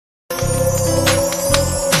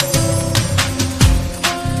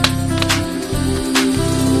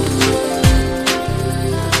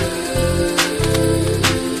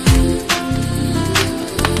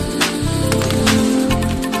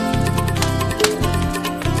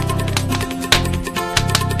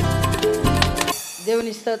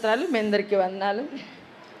దేవుని స్తోత్రాలు. మీ అందరికీ వందనాలు.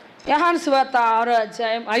 యోహాను సువార్త 6వ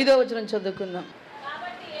అధ్యాయం 5వ వచనం చదువుకుందాం.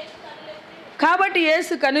 కాబట్టి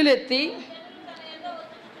యేసు కనులెత్తి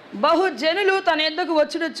బహుజనులు తన యొద్దకు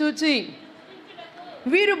వచ్చుట చూచి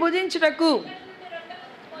వీరు భుజించుటకు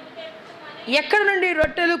ఎక్కడి నుండి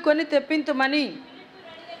రొట్టెలు కొని తెప్పింతుమని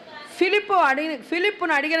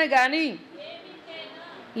ఫిలిప్పును అడిగిన గాని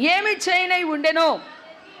ఏమి చేయనై ఉండెనో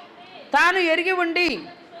తాను ఎరిగి ఉండి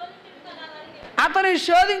అతను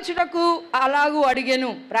శోధించుటకు అలాగూ అడిగాను.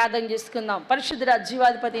 ప్రార్థన చేసుకుందాం. పరిశుద్ధుడా,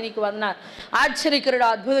 జీవాధిపతి నీకు వందనాలు. ఆశ్చర్యకరుడా,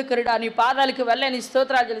 అద్భుతకరుడా, నీ పాదాలకు వెళ్ళని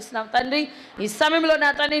స్తోత్రాలు చెల్లిస్తున్నాం తండ్రి. ఈ సమయంలో నా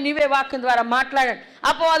తండ్రి నీవే వాక్యం ద్వారా మాట్లాడండి.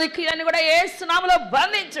 అపవాది క్రియలను కూడా యేసు నామములో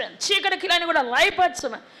బంధించండి. చీకటి క్రియలను కూడా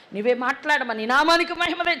లయపరచమని నీవే మాట్లాడమని, నామానికి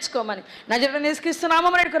మహిమ తెచ్చుకోమని నజరేయుడైన యేసుక్రీస్తు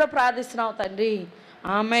నామమున కూడా ప్రార్థిస్తున్నాం తండ్రి.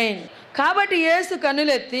 ఆమేన్. కాబట్టి యేసు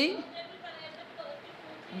కన్నులెత్తి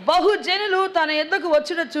బహుజనులు తన యొద్దకు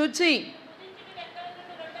వచ్చుట చూచి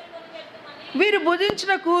వీరు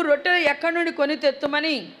భుజించుటకు రొట్టెలు ఎక్కడి నుండి కొని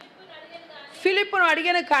తెత్తుమని ఫిలిప్పును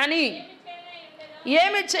అడిగాను. కానీ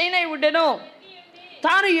ఏమి చేయనై ఉండెనో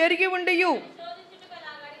తాను ఎరిగి ఉండియు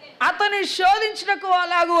అతని శోధించుటకు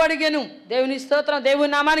అలాగూ అడిగాను. దేవుని స్తోత్రం.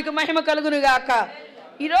 దేవుని నామానికి మహిమ కలుగును గాక.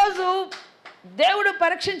 ఈరోజు దేవుడు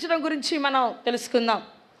పరీక్షించడం గురించి మనం తెలుసుకుందాం.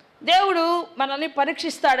 దేవుడు మనల్ని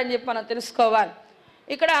పరీక్షిస్తాడని చెప్పి మనం తెలుసుకోవాలి.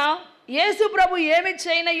 ఇక్కడ యేసు ప్రభు ఏమి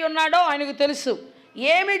చేయనై ఉన్నాడో ఆయనకు తెలుసు.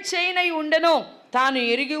 ఏమి చేయనై ఉండెనో తాను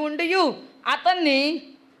ఎరిగి ఉండియు అతన్ని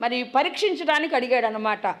మరి పరీక్షించడానికి అడిగాడు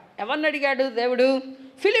అన్నమాట. ఎవరిని అడిగాడు? దేవుడు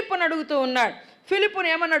ఫిలిప్పుని అడుగుతూ ఉన్నాడు.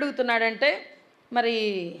 ఫిలిప్పుని ఏమని అడుగుతున్నాడంటే, మరి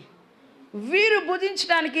వీరు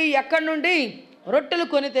భుజించడానికి ఎక్కడి నుండి రొట్టెలు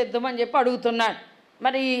కొని తెద్దామని చెప్పి అడుగుతున్నాడు.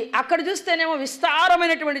 మరి అక్కడ చూస్తేనేమో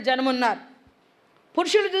విస్తారమైనటువంటి జనం ఉన్నారు.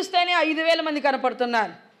 పురుషులు చూస్తేనే 5,000 మంది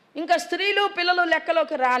కనపడుతున్నారు. ఇంకా స్త్రీలు పిల్లలు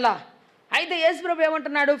లెక్కలోకి రాలా. అయితే యేసుప్రభు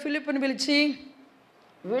ఏమంటున్నాడు? ఫిలిప్పుని పిలిచి,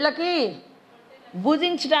 వీళ్ళకి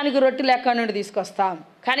భుజించడానికి రొట్టెలు ఎక్కడి నుండి తీసుకొస్తాం.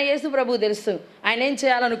 కానీ యేసుప్రభు తెలుసు ఆయన ఏం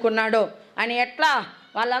చేయాలనుకున్నాడో, ఆయన ఎట్లా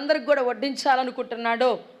వాళ్ళందరికి కూడా వడ్డించాలనుకుంటున్నాడో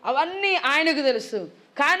అవన్నీ ఆయనకు తెలుసు.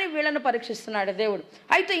 కానీ వీళ్ళని పరీక్షిస్తున్నాడు దేవుడు.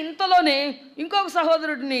 అయితే ఇంతలోనే ఇంకొక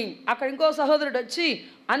సహోదరుడిని, అక్కడ ఇంకొక సహోదరుడు వచ్చి,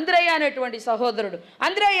 అంద్రయ్య అనేటువంటి సహోదరుడు.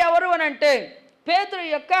 అంద్రయ్య ఎవరు అని అంటే పేతురు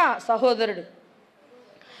యొక్క సహోదరుడు.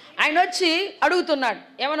 ఆయన వచ్చి అడుగుతున్నాడు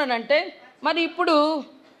ఏమనంటే, మరి ఇప్పుడు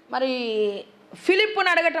మరి ఫిలిప్పుని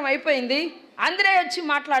అడగటం అయిపోయింది, అంద్రయ్య వచ్చి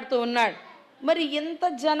మాట్లాడుతూ ఉన్నాడు. మరి ఎంత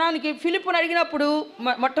జనానికి ఫిలిప్పుని అడిగినప్పుడు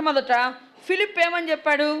మొట్టమొదట ఫిలిప్ ఏమని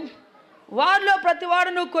చెప్పాడు? వారిలో ప్రతి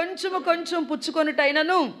వాడును కొంచెం కొంచెం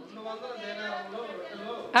పుచ్చుకొనిటైనను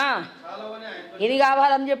ఇది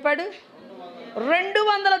కావాలని చెప్పాడు.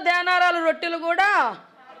 200 దేనారాల రొట్టెలు కూడా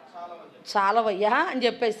చాలవయ్యా అని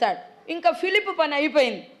చెప్పేశాడు. ఇంకా ఫిలిప్ పని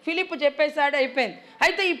అయిపోయింది. ఫిలిప్ చెప్పేశాడు, అయిపోయింది.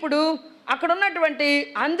 అయితే ఇప్పుడు అక్కడ ఉన్నటువంటి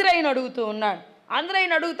అంద్రయ్యను అడుగుతూ ఉన్నాడు.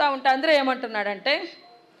 అంద్రయ్యను అడుగుతూ ఉంటే అంద్రయ్య ఏమంటున్నాడంటే,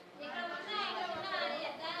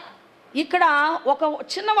 ఇక్కడ ఒక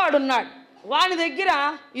చిన్నవాడు ఉన్నాడు, వాని దగ్గర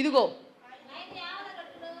ఇదిగో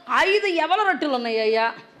 5 యవల రొట్టెలు ఉన్నాయి అయ్యా,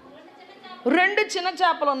 2 చిన్న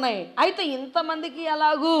చేపలు ఉన్నాయి. అయితే ఇంతమందికి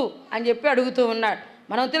ఎలాగూ అని చెప్పి అడుగుతూ ఉన్నాడు.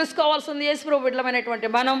 మనం తెలుసుకోవాల్సింది, యేసుప్రభు బిడ్డలమైనటువంటి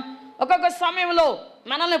మనం ఒక్కొక్క సమయంలో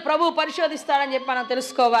మనల్ని ప్రభు పరిశోధిస్తాడని చెప్పి మనం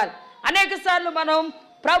తెలుసుకోవాలి. అనేక సార్లు మనం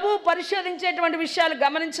ప్రభు పరిశోధించేటువంటి విషయాలు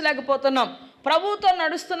గమనించలేకపోతున్నాం. ప్రభుతో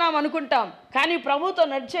నడుస్తున్నాం అనుకుంటాం, కానీ ప్రభుతో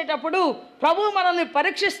నడిచేటప్పుడు ప్రభు మనల్ని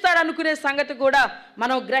పరీక్షిస్తాడు అనుకునే సంగతి కూడా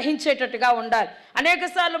మనం గ్రహించేటట్టుగా ఉండాలి. అనేక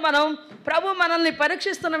సార్లు మనం ప్రభు మనల్ని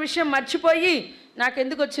పరీక్షిస్తున్న విషయం మర్చిపోయి,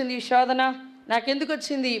 నాకెందుకు వచ్చింది ఈ శోధన, నాకెందుకు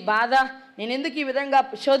వచ్చింది ఈ బాధ, నేనెందుకు ఈ విధంగా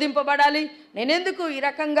శోధింపబడాలి, నేనెందుకు ఈ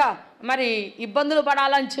రకంగా మరి ఇబ్బందులు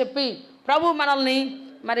పడాలని చెప్పి ప్రభు మనల్ని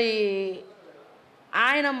మరి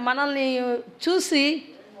ఆయన మనల్ని చూసి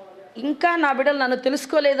ఇంకా నా బిడ్డలు నన్ను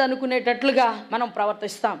తెలుసుకోలేదు అనుకునేటట్లుగా మనం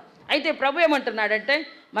ప్రవర్తిస్తాం. అయితే ప్రభు ఏమంటున్నాడంటే,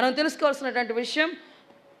 మనం తెలుసుకోవాల్సినటువంటి విషయం,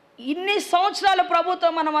 ఇన్ని సంవత్సరాల ప్రభుతో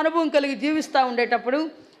మనం అనుభవం కలిగి జీవిస్తూ ఉండేటప్పుడు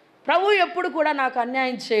ప్రభు ఎప్పుడు కూడా నాకు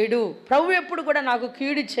అన్యాయం చేయడు, ప్రభు ఎప్పుడు కూడా నాకు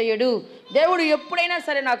కీడు చేయడు, దేవుడు ఎప్పుడైనా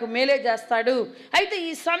సరే నాకు మేలే చేస్తాడు. అయితే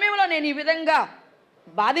ఈ సమయంలో నేను ఈ విధంగా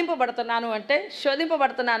బాధింపబడుతున్నాను అంటే,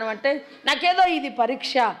 శోధింపబడుతున్నాను అంటే, నాకేదో ఇది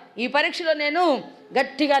పరీక్ష, ఈ పరీక్షలో నేను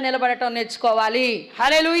గట్టిగా నిలబడటం నేర్చుకోవాలి.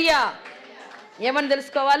 హల్లెలూయా. ఏమని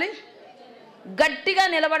తెలుసుకోవాలి? గట్టిగా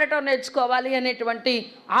నిలబడటం నేర్చుకోవాలి అనేటువంటి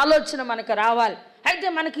ఆలోచన మనకు రావాలి. అయితే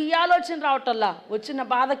మనకి ఈ ఆలోచన రావటంలా వచ్చిన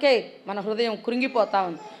బాధకే మన హృదయం కృంగిపోతా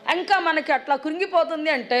ఉంది. ఇంకా మనకి అట్లా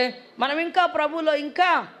కృంగిపోతుంది అంటే మనం ఇంకా ప్రభువులో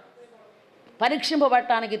ఇంకా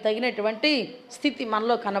పరీక్షింపబడటానికి తగినటువంటి స్థితి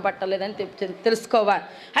మనలో కనబట్టలేదని తెలుసుకోవాలి.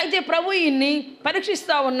 అయితే ప్రభు ఇన్ని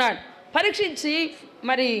పరీక్షిస్తూ ఉన్నాడు. పరీక్షించి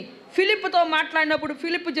మరి ఫిలిప్పుతో మాట్లాడినప్పుడు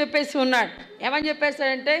ఫిలిప్ చెప్పేసి ఉన్నాడు. ఏమని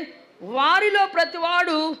చెప్పేశాడంటే, వారిలో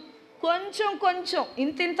ప్రతివాడు కొంచెం కొంచెం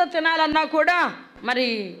ఇంతింత తినాలన్నా కూడా మరి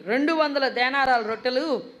 200 దేనారాల రొట్టెలు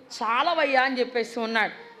చాలవయ్యా అని చెప్పేసి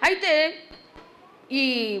ఉన్నాడు. అయితే ఈ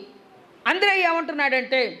అంద్రే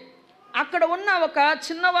ఏమంటున్నాడంటే, అక్కడ ఉన్న ఒక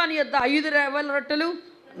చిన్నవాని యొద్ద 5 రవ్వల రొట్టెలు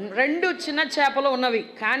 2 చిన్న చేపలు ఉన్నవి,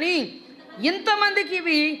 కానీ ఇంతమందికి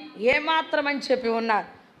ఇవి ఏమాత్రం అని చెప్పి ఉన్నారు.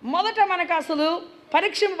 మొదట మనకు అసలు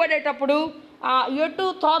పరీక్షింపబడేటప్పుడు ఎటు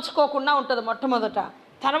తోచుకోకుండా ఉంటుంది మొట్టమొదట.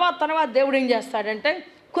 తర్వాత దేవుడు ఏం చేస్తాడంటే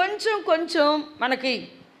కొంచెం కొంచెం మనకి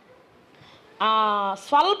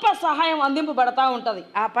స్వల్ప సహాయం అందింపబడతా ఉంటుంది.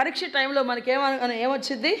 ఆ పరీక్ష టైంలో మనకి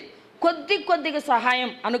ఏమొచ్చింది, కొద్దిగా సహాయం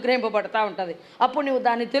అనుగ్రహింపబడతా ఉంటుంది. అప్పుడు నువ్వు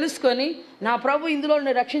దాన్ని తెలుసుకొని, నా ప్రభు ఇందులో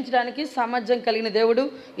నన్ను రక్షించడానికి సామర్థ్యం కలిగిన దేవుడు,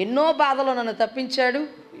 ఎన్నో బాధలో నన్ను తప్పించాడు,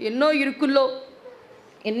 ఎన్నో ఇరుకుల్లో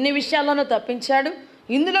ఎన్ని విషయాల్లోనూ తప్పించాడు,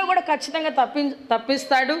 ఇందులో కూడా ఖచ్చితంగా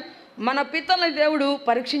తప్పిస్తాడు. మన పితల దేవుడు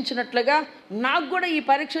పరీక్షించినట్లుగా నాకు కూడా ఈ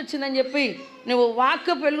పరీక్ష వచ్చిందని చెప్పి నువ్వు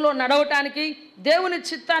వాక్య వెలుగులో నడవటానికి, దేవుని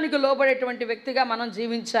చిత్తానికి లోబడేటువంటి వ్యక్తిగా మనం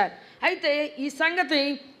జీవించాలి. అయితే ఈ సంగతి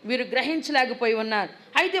వీరు గ్రహించలేకపోయి ఉన్నారు.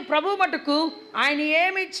 అయితే ప్రభు మటుకు ఆయన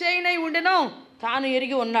ఏమి చేయనై ఉండెనో తాను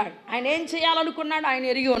ఎరిగి ఉన్నాడు. ఆయన ఏం చేయాలనుకున్నాడు ఆయన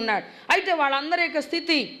ఎరిగి ఉన్నాడు. అయితే వాళ్ళందరి యొక్క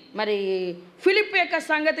స్థితి, మరి ఫిలిప్ యొక్క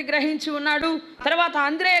సంగతి గ్రహించి ఉన్నాడు, తర్వాత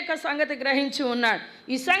అంద్రే యొక్క సంగతి గ్రహించి ఉన్నాడు.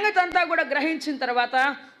 ఈ సంగతి అంతా కూడా గ్రహించిన తర్వాత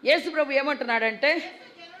యేసు ప్రభు ఏమంటున్నాడంటే,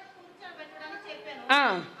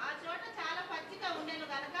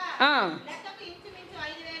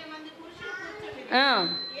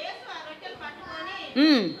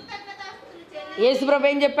 యేసు ప్రభు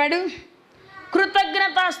ఏం చెప్పాడు,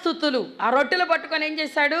 కృతజ్ఞతాస్తుతులు. ఆ రొట్టెలు పట్టుకొని ఏం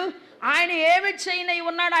చేశాడు, ఆయన ఏమి చేయనై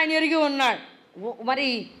ఉన్నాడు ఆయన ఎరిగి ఉన్నాడు. మరి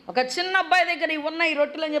ఒక చిన్న అబ్బాయి దగ్గర ఉన్న ఈ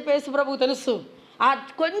రొట్టెలు అని చెప్పి యేసు ప్రభువుకు తెలుసు. ఆ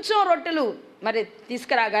కొంచెం రొట్టెలు మరి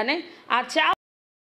తీసుకురాగానే ఆ